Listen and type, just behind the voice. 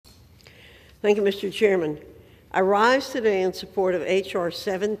Thank you, Mr. Chairman. I rise today in support of H.R.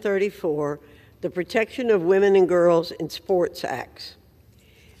 734, the Protection of Women and Girls in Sports Acts.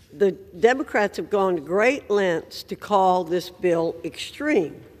 The Democrats have gone to great lengths to call this bill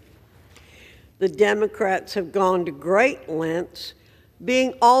extreme. The Democrats have gone to great lengths,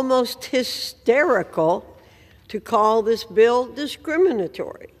 being almost hysterical, to call this bill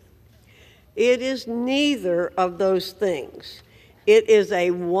discriminatory. It is neither of those things. It is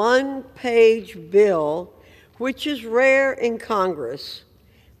a one-page bill, which is rare in Congress,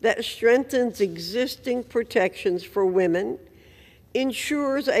 that strengthens existing protections for women,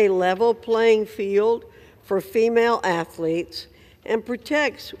 ensures a level playing field for female athletes, and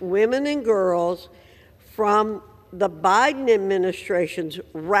protects women and girls from the Biden administration's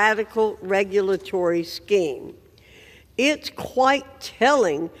radical regulatory scheme. It's quite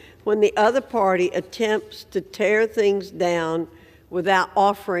telling when the other party attempts to tear things down without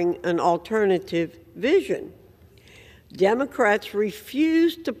offering an alternative vision. Democrats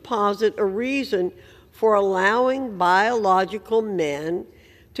refuse to posit a reason for allowing biological men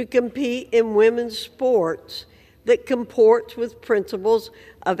to compete in women's sports that comports with principles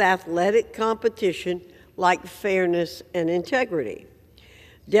of athletic competition like fairness and integrity.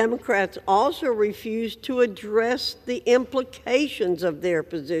 Democrats also refuse to address the implications of their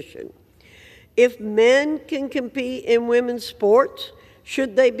position. If men can compete in women's sports,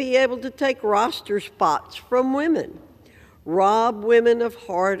 should they be able to take roster spots from women, rob women of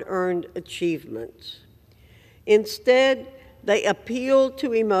hard-earned achievements? Instead, they appeal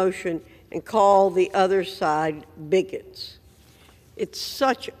to emotion and call the other side bigots. It's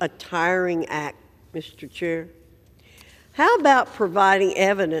such a tiring act, Mr. Chair. How about providing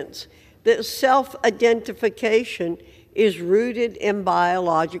evidence that self-identification is rooted in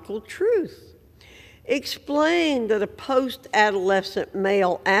biological truth? Explain that a post-adolescent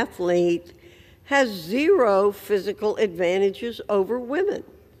male athlete has zero physical advantages over women.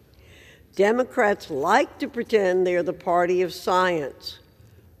 Democrats like to pretend they're the party of science.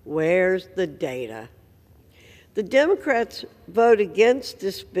 Where's the data? The Democrats vote against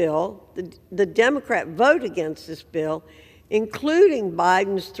this bill. The Democrat vote against this bill, including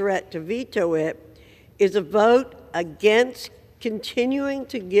Biden's threat to veto it, is a vote against continuing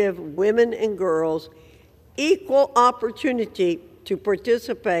to give women and girls equal opportunity to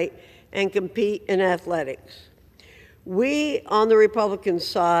participate and compete in athletics. We on the Republican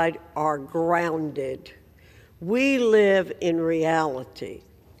side are grounded. We live in reality.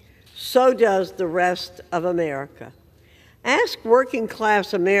 So does the rest of America. Ask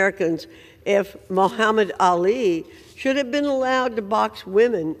working-class Americans if Muhammad Ali should have been allowed to box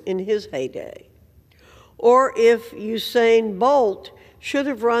women in his heyday, or if Usain Bolt should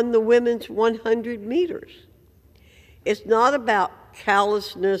have run the women's 100 meters. It's not about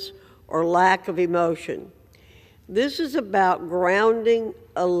callousness or lack of emotion. This is about grounding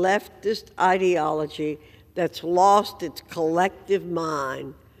a leftist ideology that's lost its collective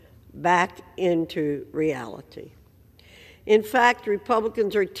mind back into reality. In fact,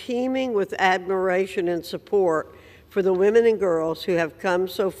 Republicans are teeming with admiration and support for the women and girls who have come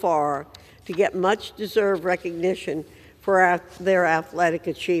so far to get much-deserved recognition for their athletic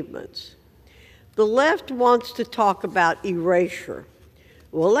achievements. The left wants to talk about erasure.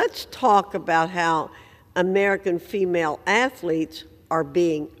 Well, let's talk about how American female athletes are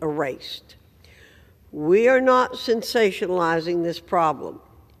being erased. We are not sensationalizing this problem.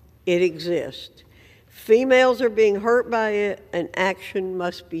 It exists. Females are being hurt by it, and action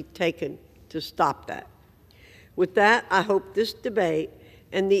must be taken to stop that. With that, I hope this debate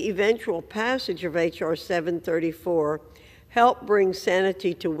and the eventual passage of H.R. 734 help bring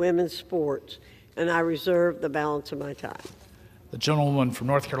sanity to women's sports, and I reserve the balance of my time. The gentlewoman from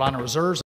North Carolina reserves.